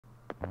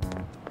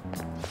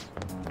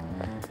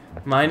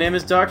My name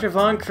is Dr.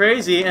 Von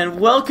Crazy, and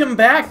welcome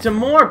back to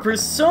more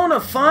Persona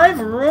 5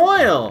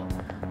 Royal!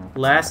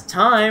 Last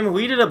time,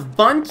 we did a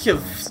bunch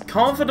of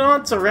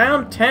confidants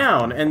around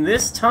town, and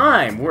this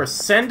time, we're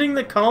sending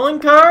the calling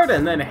card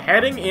and then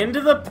heading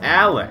into the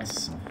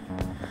palace.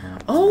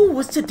 Oh,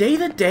 was today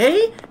the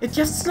day? It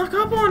just snuck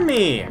up on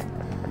me!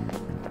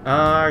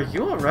 Are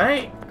you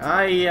alright?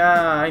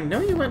 I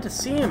know you went to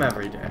see him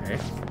every day.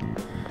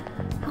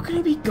 How can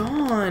he be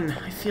gone?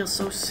 I feel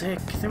so sick.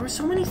 There were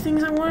so many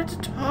things I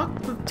wanted to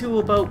talk to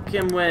about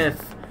him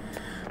with.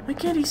 Why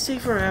can't he stay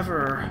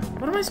forever?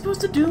 What am I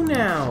supposed to do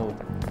now?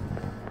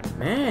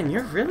 Man,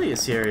 you're really a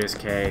serious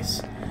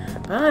case.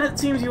 But it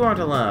seems you aren't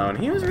alone.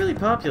 He was really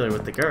popular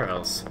with the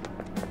girls.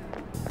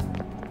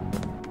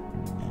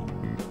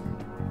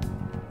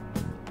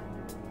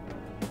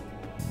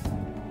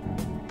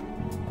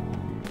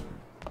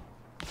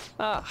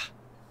 Ah.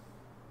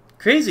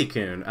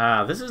 Crazy-kun,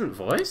 this isn't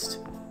voiced?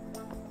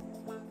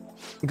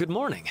 Good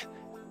morning.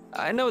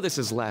 I know this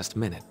is last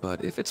minute,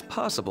 but if it's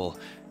possible,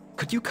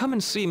 could you come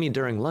and see me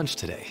during lunch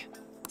today?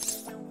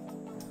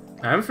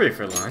 I'm free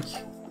for lunch.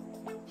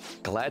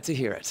 Glad to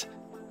hear it.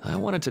 I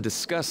wanted to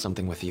discuss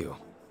something with you.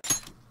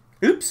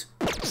 Oops.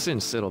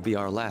 Since it'll be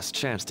our last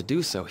chance to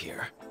do so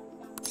here.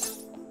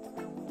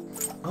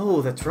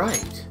 Oh, that's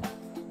right.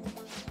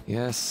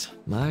 Yes,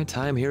 my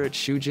time here at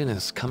Shujin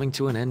is coming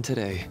to an end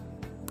today.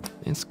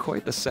 It's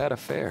quite the sad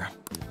affair.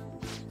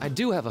 I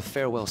do have a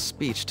farewell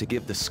speech to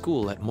give the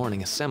school at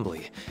morning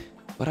assembly,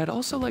 but I'd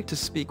also like to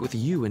speak with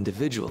you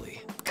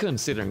individually.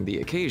 Considering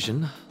the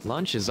occasion,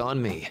 lunch is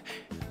on me.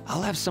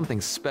 I'll have something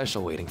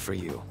special waiting for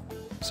you,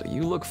 so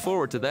you look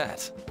forward to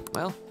that.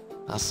 Well,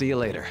 I'll see you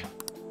later.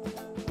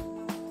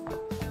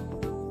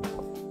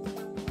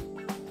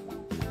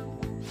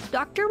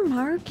 Dr.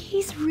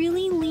 Maruki's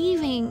really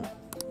leaving.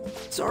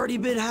 It's already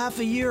been half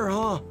a year,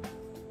 huh?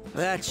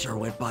 That sure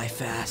went by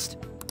fast.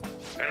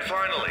 And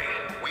finally,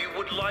 we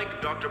would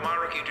like Dr.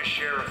 Maruki to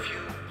share a few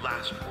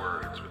last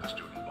words with the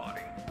student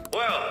body.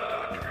 Well,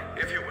 Doctor,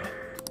 if you will.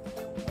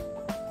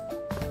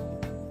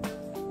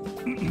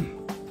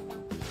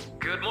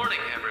 Good morning,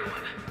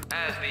 everyone.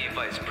 As the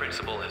Vice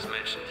Principal has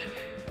mentioned,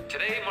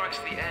 today marks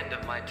the end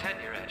of my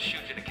tenure at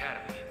Shujin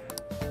Academy.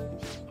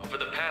 Over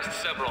the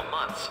past several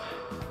months,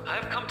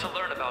 I've come to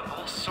learn about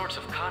all sorts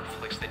of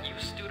conflicts that you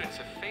students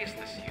have faced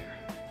this year.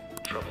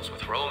 Troubles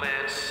with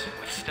romance,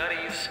 with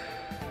studies.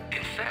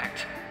 In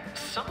fact,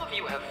 some of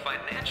you have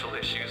financial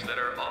issues that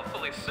are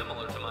awfully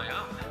similar to my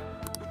own.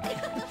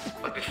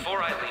 But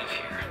before I leave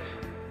here,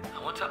 I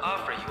want to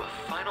offer you a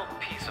final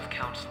piece of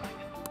counseling.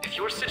 If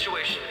your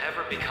situation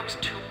ever becomes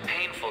too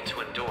painful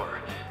to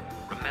endure,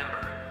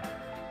 remember,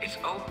 it's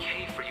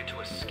okay for you to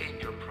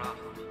escape your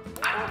problem.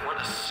 I don't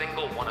want a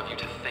single one of you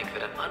to think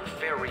that an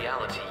unfair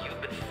reality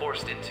you've been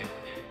forced into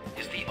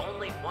is the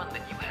only one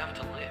that you have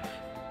to live.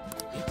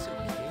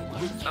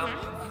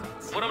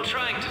 What I'm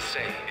trying to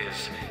say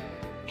is,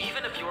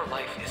 even if your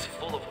life is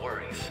full of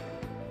worries,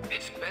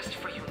 it's best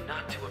for you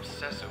not to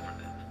obsess over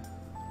them.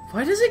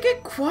 Why does it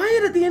get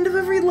quiet at the end of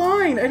every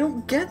line? I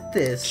don't get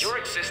this. Your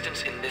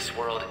existence in this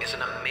world is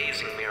an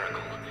amazing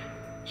miracle.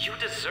 You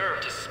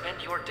deserve to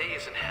spend your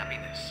days in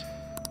happiness.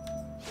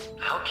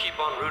 I'll keep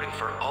on rooting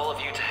for all of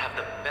you to have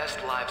the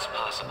best lives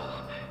possible,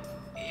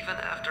 even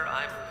after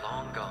I'm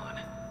long gone.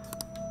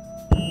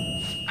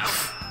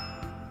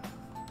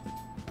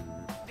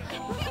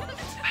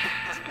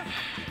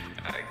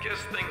 I guess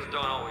things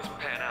don't always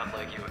pan out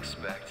like you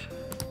expect.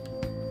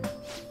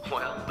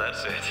 Well,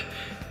 that's it.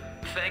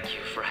 Thank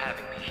you for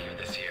having me here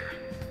this year.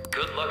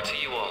 Good luck to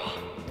you all.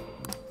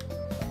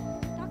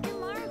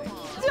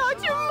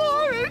 Dr.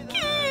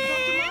 Maruki!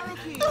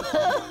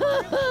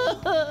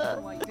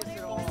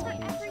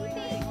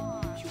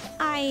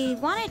 I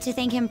wanted to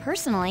thank him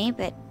personally,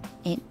 but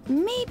it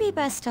may be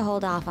best to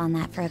hold off on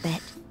that for a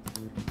bit.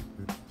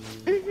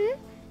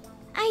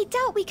 I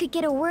doubt we could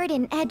get a word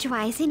in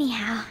edgewise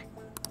anyhow.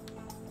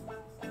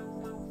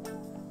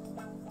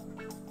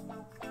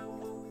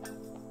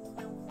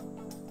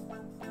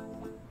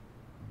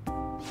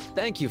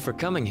 Thank you for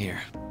coming here.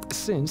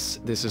 Since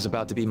this is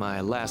about to be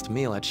my last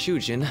meal at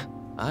Shujin,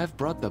 I've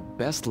brought the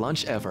best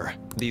lunch ever.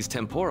 These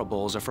tempura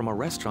bowls are from a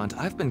restaurant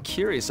I've been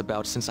curious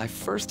about since I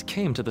first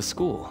came to the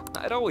school.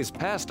 I'd always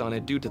passed on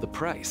it due to the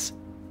price.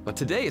 But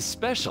today is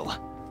special.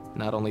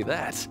 Not only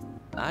that,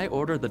 I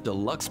ordered the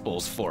deluxe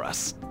bowls for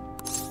us.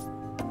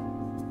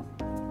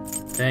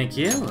 Thank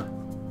you.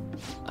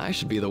 I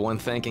should be the one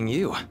thanking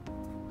you.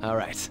 All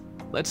right,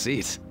 let's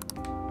eat.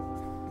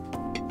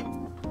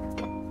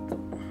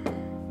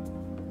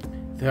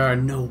 There are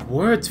no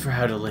words for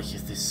how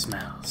delicious this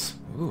smells.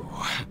 Ooh,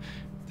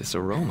 this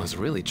aroma's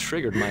really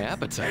triggered my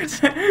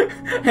appetite.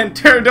 And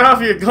turned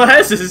off your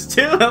glasses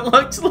too, it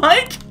looks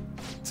like.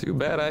 Too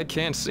bad I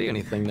can't see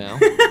anything now.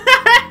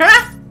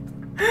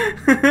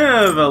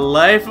 The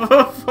life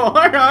of four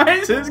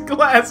eyes. His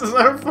glasses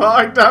are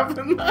fogged up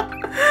in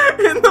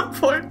the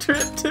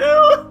portrait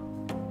too.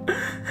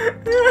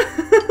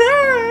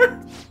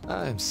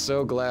 I'm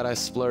so glad I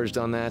splurged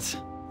on that.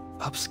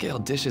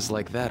 Upscale dishes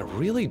like that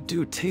really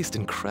do taste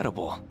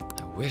incredible.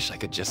 I wish I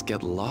could just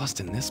get lost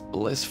in this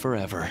bliss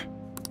forever.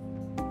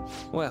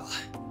 Well,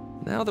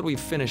 now that we've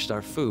finished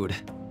our food,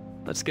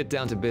 let's get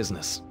down to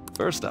business.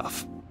 First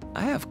off,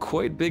 I have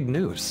quite big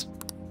news.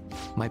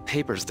 My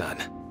paper's done.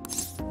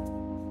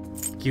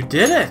 You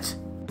did it!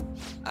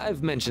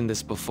 I've mentioned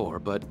this before,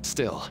 but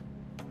still,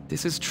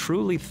 this is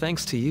truly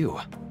thanks to you.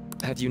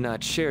 Had you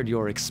not shared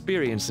your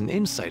experience and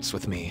insights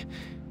with me,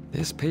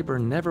 this paper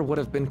never would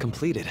have been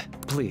completed.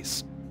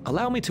 Please,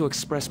 allow me to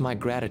express my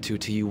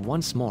gratitude to you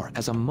once more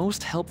as a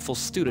most helpful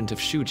student of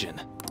Shujin.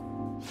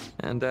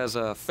 And as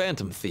a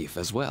phantom thief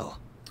as well.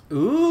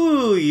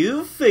 Ooh,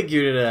 you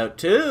figured it out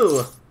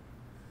too!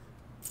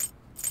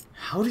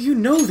 How do you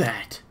know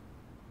that?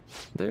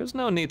 There's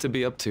no need to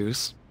be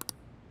obtuse.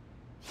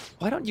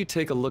 Why don't you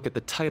take a look at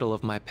the title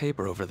of my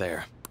paper over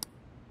there?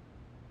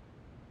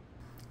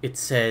 It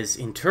says,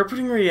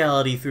 Interpreting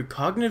Reality Through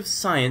Cognitive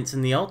Science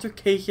and the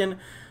Alteration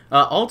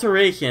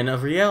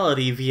of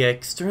Reality via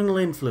External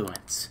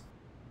Influence.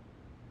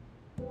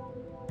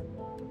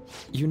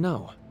 You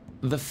know,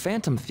 the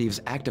Phantom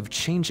Thieves' act of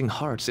changing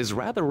hearts is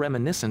rather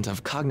reminiscent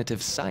of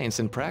cognitive science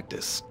in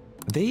practice.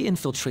 They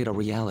infiltrate a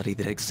reality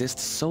that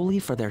exists solely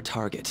for their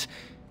target.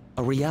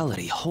 A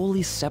reality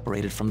wholly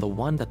separated from the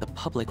one that the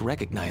public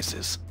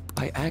recognizes.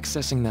 By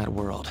accessing that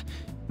world,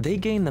 they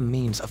gain the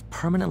means of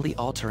permanently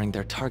altering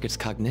their target's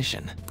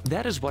cognition.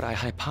 That is what I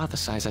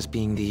hypothesize as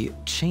being the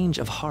change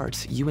of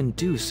heart you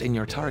induce in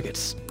your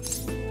targets.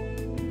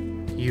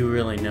 You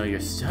really know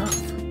your stuff.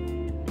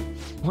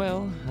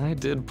 Well, I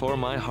did pour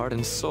my heart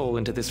and soul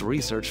into this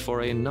research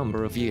for a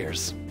number of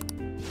years.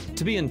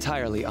 To be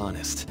entirely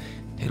honest,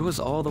 it was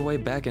all the way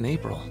back in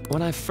April,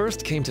 when I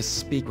first came to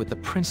speak with the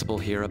principal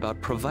here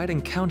about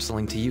providing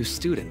counseling to you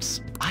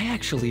students. I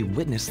actually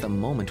witnessed the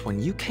moment when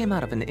you came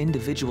out of an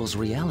individual's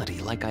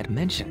reality like I'd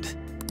mentioned.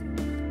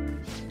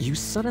 You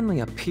suddenly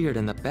appeared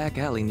in the back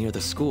alley near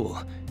the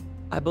school.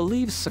 I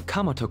believe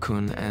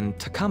Sakamoto-kun and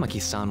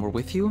Takamaki-san were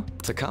with you.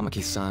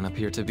 Takamaki-san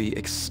appeared to be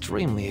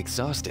extremely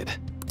exhausted.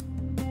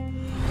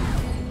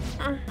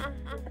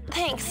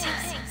 Thanks.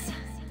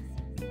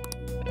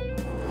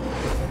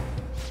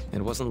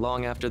 It wasn't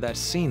long after that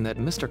scene that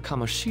Mr.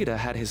 Kamoshida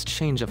had his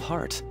change of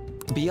heart.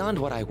 Beyond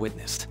what I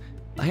witnessed,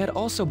 I had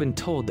also been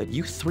told that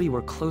you three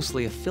were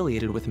closely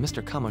affiliated with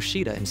Mr.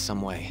 Kamoshida in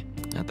some way.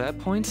 At that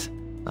point,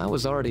 I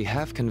was already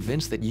half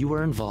convinced that you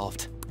were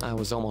involved. I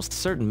was almost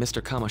certain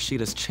Mr.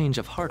 Kamoshida's change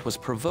of heart was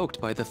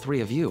provoked by the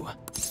three of you.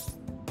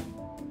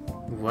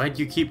 Why'd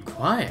you keep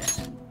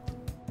quiet?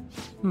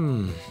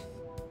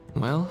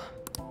 Well,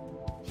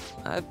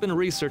 I've been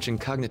researching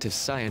cognitive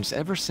science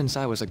ever since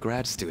I was a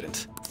grad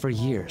student. For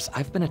years,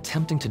 I've been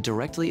attempting to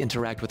directly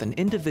interact with an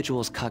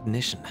individual's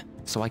cognition,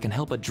 so I can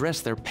help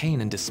address their pain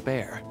and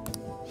despair.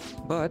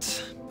 But,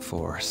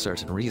 for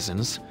certain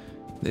reasons,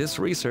 this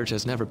research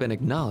has never been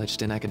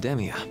acknowledged in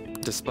academia.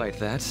 Despite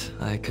that,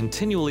 I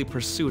continually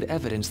pursued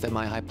evidence that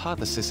my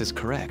hypothesis is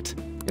correct.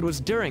 It was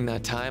during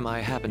that time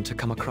I happened to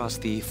come across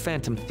the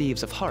Phantom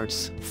Thieves of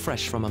Hearts,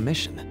 fresh from a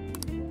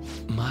mission.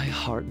 My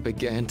heart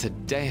began to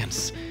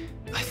dance.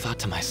 I thought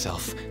to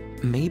myself,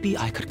 maybe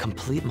I could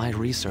complete my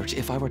research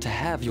if I were to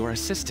have your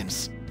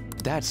assistance.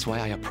 That's why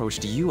I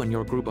approached you and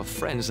your group of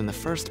friends in the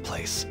first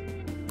place.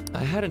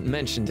 I hadn't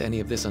mentioned any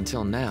of this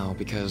until now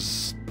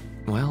because,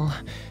 well,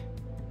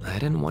 I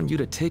didn't want you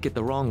to take it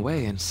the wrong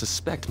way and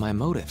suspect my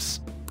motives.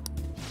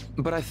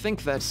 But I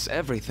think that's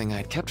everything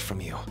I'd kept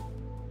from you.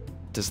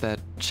 Does that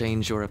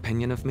change your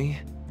opinion of me?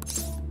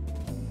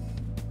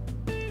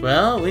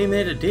 Well, we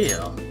made a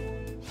deal.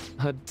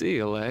 A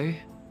deal, eh?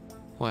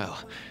 Well,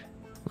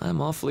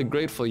 I'm awfully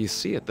grateful you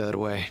see it that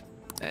way.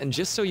 And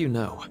just so you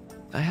know,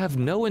 I have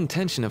no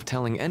intention of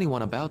telling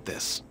anyone about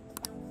this.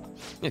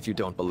 If you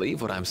don't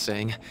believe what I'm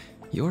saying,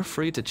 you're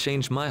free to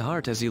change my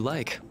heart as you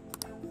like.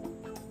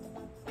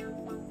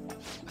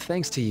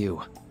 Thanks to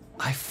you,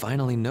 I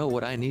finally know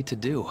what I need to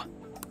do.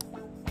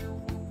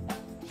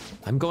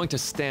 I'm going to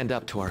stand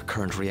up to our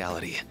current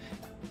reality.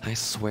 I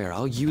swear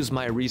I'll use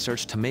my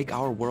research to make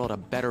our world a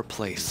better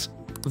place.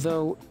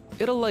 Though,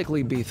 it'll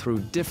likely be through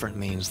different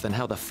means than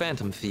how the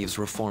Phantom Thieves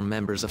reform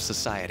members of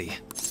society.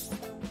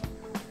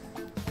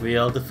 We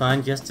all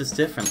define justice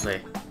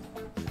differently.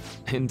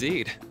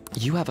 Indeed.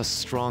 You have a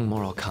strong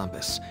moral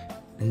compass,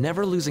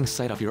 never losing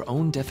sight of your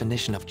own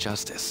definition of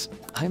justice.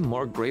 I'm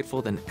more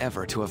grateful than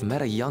ever to have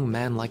met a young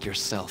man like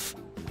yourself.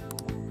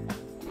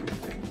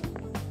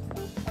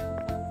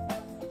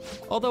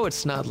 Although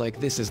it's not like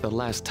this is the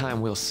last time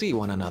we'll see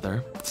one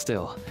another,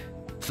 still,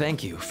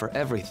 thank you for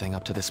everything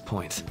up to this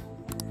point.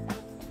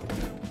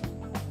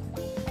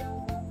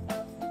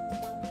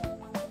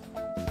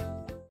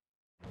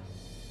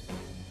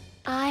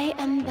 I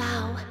am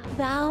thou,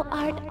 thou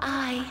art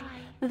I.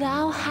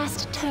 Thou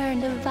hast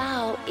turned a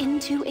vow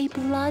into a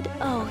blood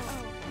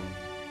oath.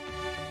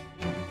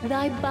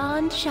 Thy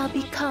bond shall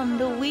become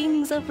the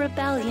wings of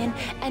rebellion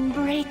and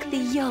break the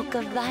yoke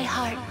of thy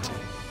heart.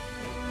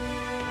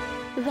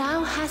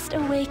 Thou hast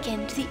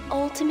awakened the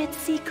ultimate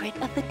secret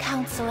of the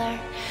Counselor,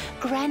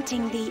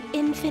 granting thee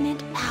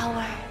infinite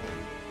power.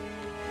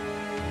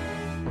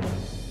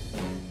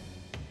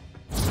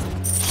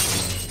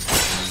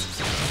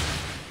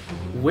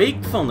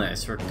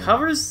 wakefulness.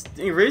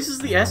 Erases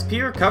the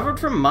SP recovered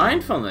from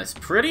mindfulness.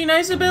 Pretty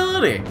nice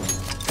ability.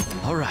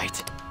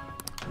 Alright.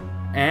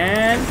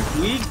 And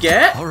we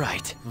get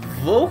Alright.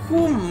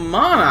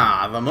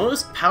 Vokumana, the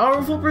most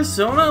powerful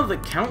persona of the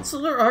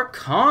Counselor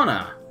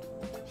Arcana.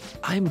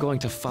 I'm going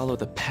to follow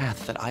the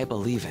path that I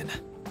believe in.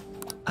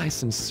 I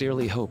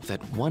sincerely hope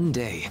that one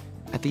day,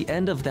 at the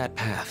end of that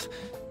path,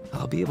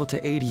 I'll be able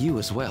to aid you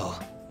as well.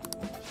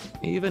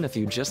 Even if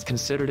you just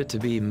considered it to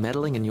be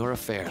meddling in your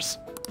affairs.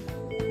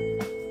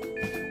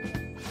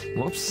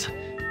 Whoops.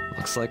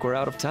 Looks like we're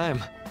out of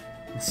time.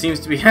 It seems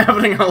to be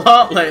happening a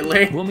lot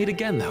lately. We'll meet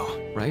again though,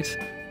 right?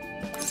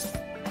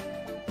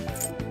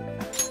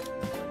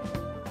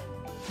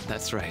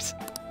 That's right.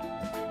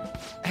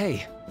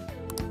 Hey.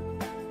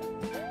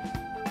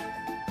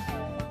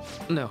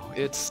 No,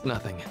 it's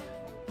nothing.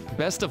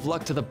 Best of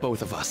luck to the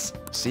both of us.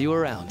 See you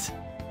around.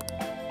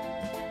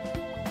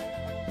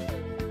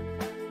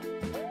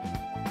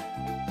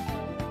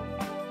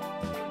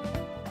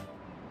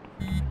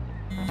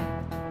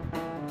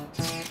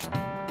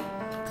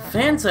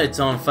 Fan site's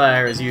on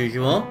fire as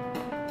usual.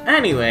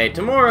 Anyway,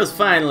 tomorrow's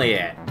finally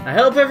it. I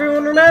hope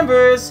everyone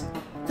remembers.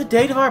 The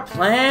date of our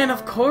plan,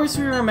 of course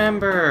we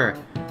remember.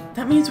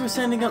 That means we're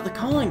sending out the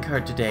calling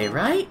card today,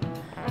 right?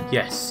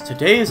 Yes,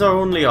 today is our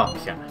only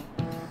option.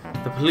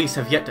 The police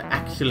have yet to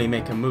actually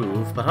make a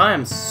move, but I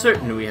am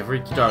certain we have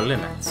reached our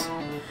limits.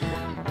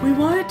 We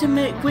wanted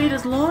to wait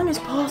as long as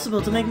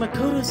possible to make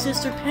Makoto's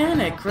sister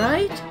panic,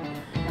 right?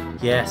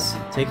 Yes,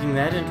 taking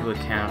that into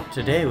account,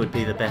 today would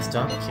be the best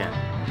option.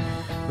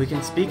 We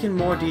can speak in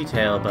more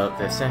detail about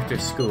this after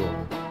school.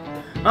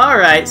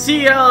 Alright,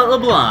 see y'all at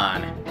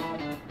LeBlanc!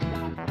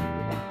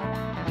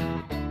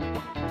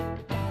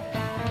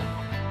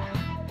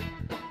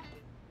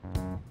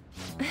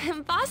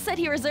 Boss said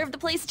he reserved the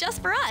place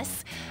just for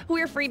us.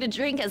 We're free to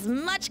drink as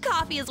much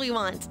coffee as we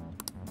want.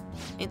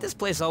 Ain't this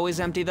place always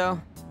empty, though?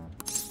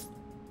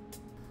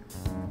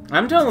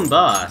 I'm telling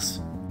Boss.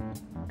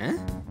 Huh?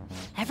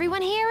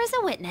 Everyone here is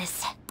a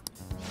witness.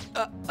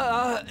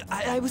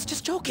 I was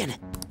just joking.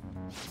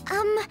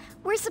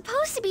 We're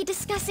supposed to be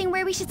discussing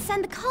where we should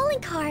send the calling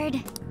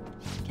card.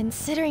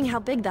 Considering how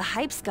big the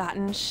hype's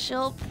gotten,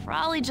 she'll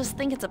probably just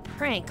think it's a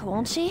prank,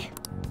 won't she?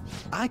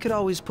 I could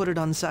always put it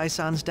on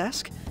Sai-san's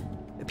desk.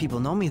 People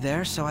know me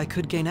there, so I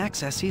could gain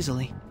access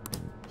easily.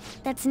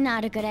 That's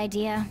not a good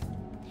idea.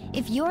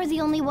 If you're the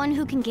only one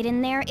who can get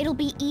in there, it'll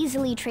be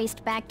easily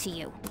traced back to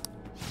you.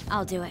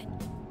 I'll do it.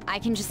 I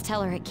can just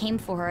tell her it came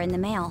for her in the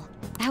mail.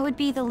 That would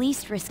be the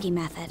least risky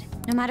method,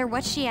 no matter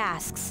what she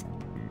asks.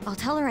 I'll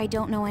tell her I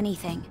don't know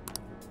anything.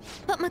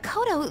 But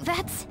Makoto,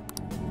 that's...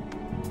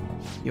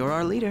 You're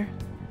our leader,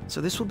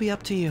 so this will be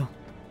up to you.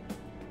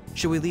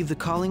 Should we leave the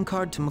calling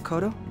card to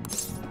Makoto?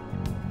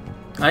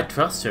 I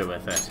trust her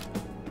with it.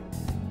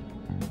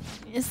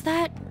 Is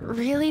that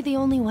really the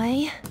only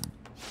way?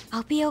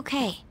 I'll be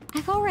okay.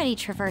 I've already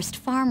traversed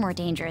far more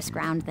dangerous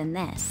ground than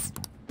this.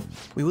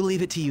 We will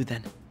leave it to you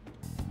then.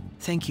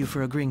 Thank you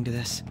for agreeing to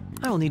this.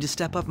 I will need to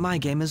step up my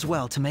game as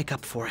well to make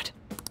up for it.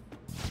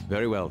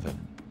 Very well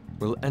then.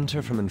 We'll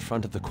enter from in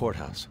front of the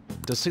courthouse.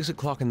 Does 6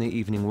 o'clock in the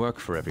evening work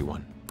for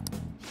everyone?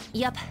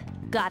 Yup,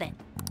 got it.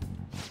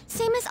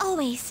 Same as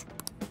always.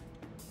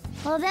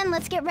 Well then,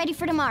 let's get ready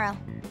for tomorrow.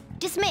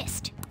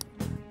 Dismissed.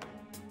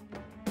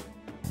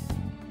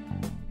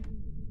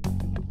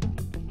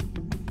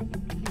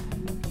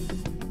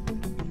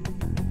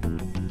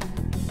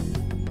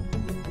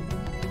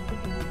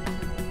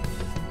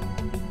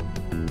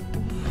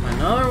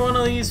 Another one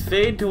of these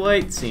fade to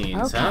white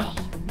scenes, huh?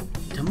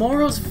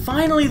 Tomorrow's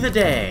finally the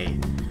day!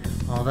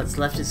 All that's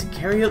left is to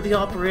carry out the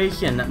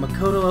operation that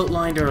Makoto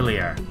outlined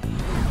earlier.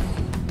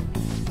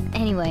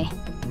 Anyway.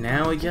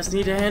 Now we just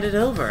need to hand it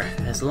over,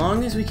 as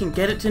long as we can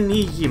get it to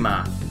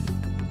Nijima.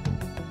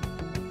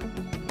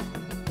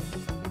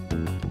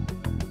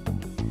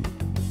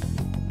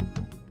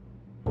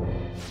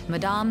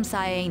 Madame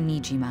Sae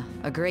Nijima,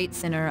 a great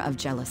sinner of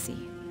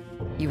jealousy.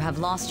 You have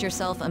lost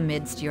yourself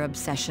amidst your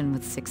obsession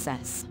with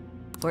success.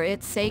 For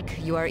its sake,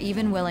 you are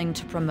even willing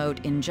to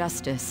promote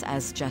injustice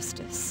as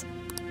justice.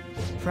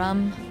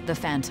 From the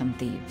Phantom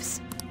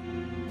Thieves.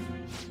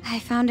 I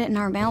found it in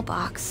our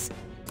mailbox.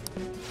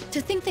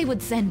 To think they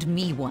would send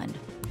me one.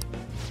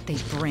 They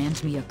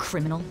brand me a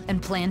criminal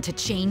and plan to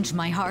change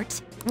my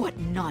heart? What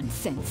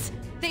nonsense!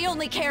 They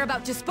only care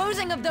about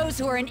disposing of those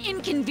who are an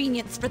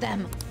inconvenience for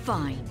them.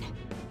 Fine.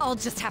 I'll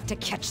just have to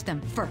catch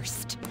them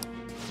first.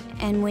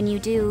 And when you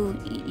do,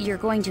 you're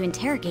going to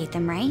interrogate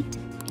them, right?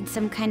 In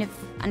some kind of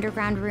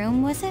underground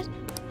room, was it?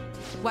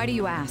 Why do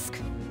you ask?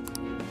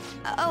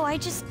 Oh, I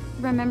just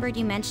remembered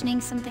you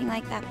mentioning something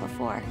like that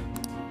before.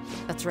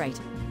 That's right.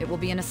 It will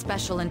be in a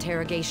special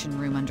interrogation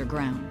room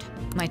underground.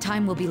 My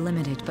time will be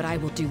limited, but I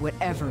will do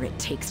whatever it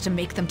takes to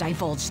make them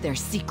divulge their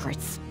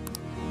secrets.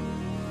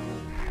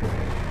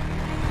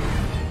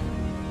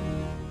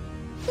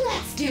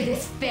 Let's do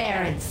this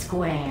fair and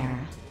square.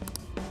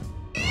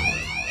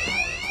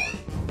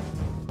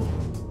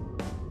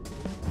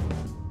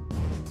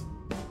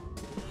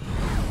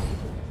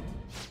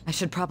 I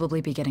should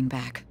probably be getting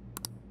back.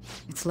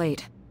 It's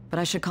late, but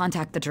I should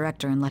contact the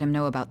director and let him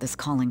know about this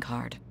calling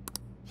card.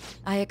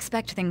 I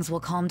expect things will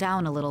calm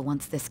down a little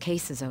once this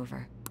case is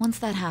over. Once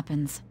that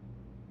happens,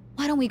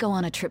 why don't we go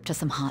on a trip to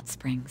some hot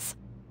springs?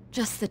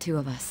 Just the two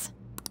of us.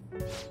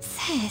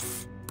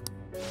 Sis.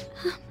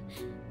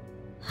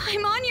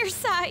 I'm on your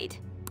side.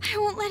 I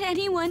won't let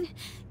anyone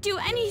do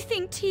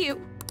anything to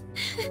you.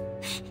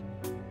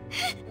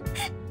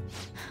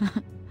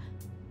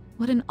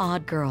 What an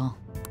odd girl.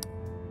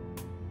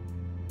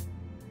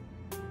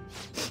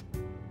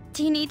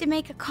 Do you need to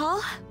make a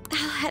call?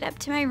 I'll head up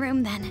to my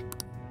room then.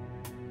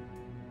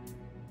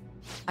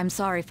 I'm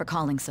sorry for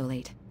calling so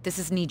late. This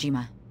is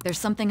Nijima. There's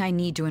something I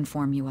need to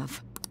inform you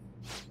of.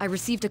 I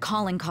received a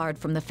calling card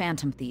from the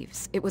Phantom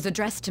Thieves. It was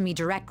addressed to me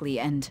directly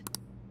and...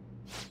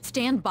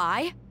 Stand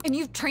by? And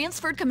you've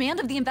transferred command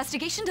of the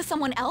investigation to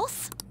someone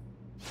else?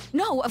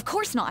 No, of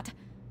course not.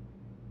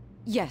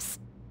 Yes.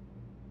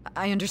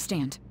 I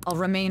understand. I'll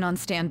remain on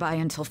standby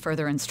until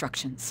further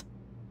instructions.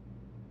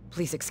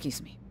 Please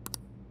excuse me.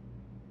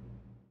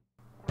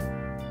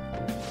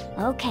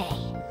 Okay.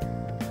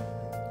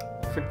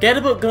 Forget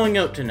about going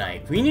out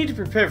tonight. We need to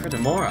prepare for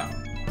tomorrow.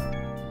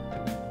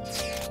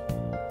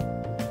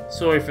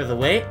 Sorry for the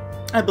wait.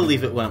 I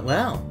believe it went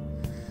well.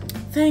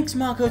 Thanks,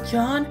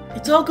 Mako-chan.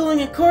 It's all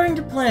going according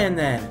to plan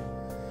then.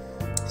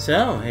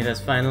 So, it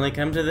has finally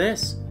come to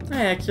this.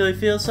 I actually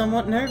feel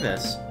somewhat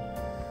nervous.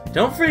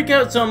 Don't freak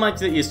out so much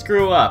that you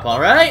screw up,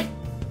 alright?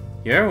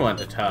 You're one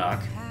to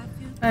talk.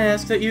 I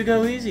ask that you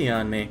go easy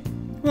on me.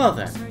 Well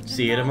then,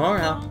 see you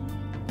tomorrow.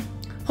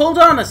 Hold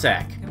on a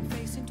sec.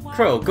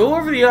 Crow, go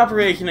over the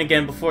operation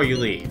again before you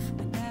leave.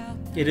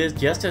 It is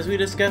just as we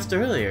discussed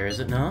earlier, is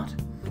it not?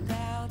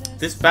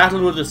 This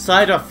battle will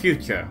decide our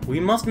future. We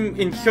must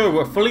ensure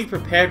we're fully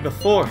prepared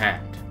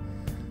beforehand.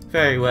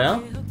 Very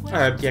well.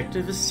 Our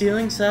objective is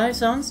stealing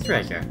Sai-san's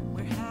treasure.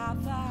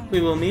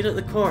 We will meet at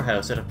the core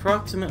house at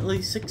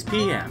approximately 6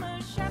 p.m.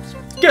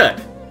 Good!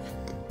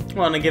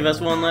 Want to give us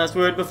one last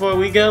word before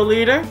we go,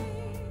 leader?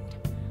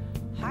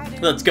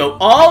 Let's go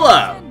all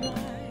out!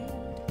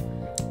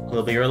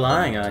 We'll be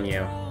relying on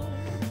you.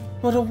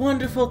 What a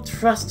wonderful,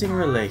 trusting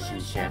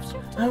relationship.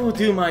 I will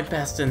do my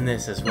best in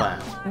this as well.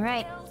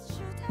 Alright.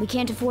 We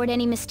can't afford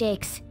any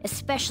mistakes,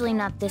 especially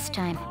not this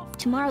time.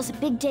 Tomorrow's a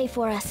big day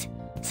for us,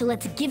 so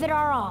let's give it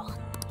our all.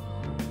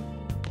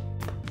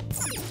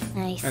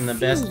 And the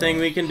best thing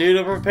we can do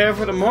to prepare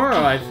for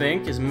tomorrow, I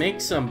think, is make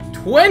some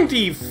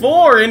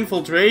 24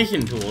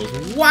 infiltration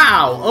tools.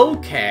 Wow,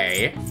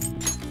 okay.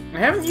 I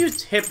haven't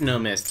used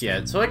Hypnomist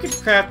yet, so I could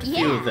craft a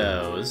few of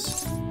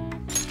those.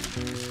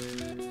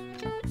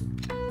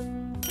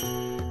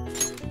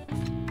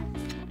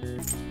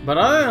 But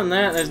other than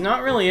that, there's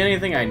not really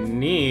anything I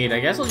need.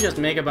 I guess I'll just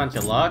make a bunch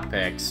of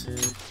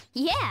lockpicks.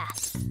 Yeah!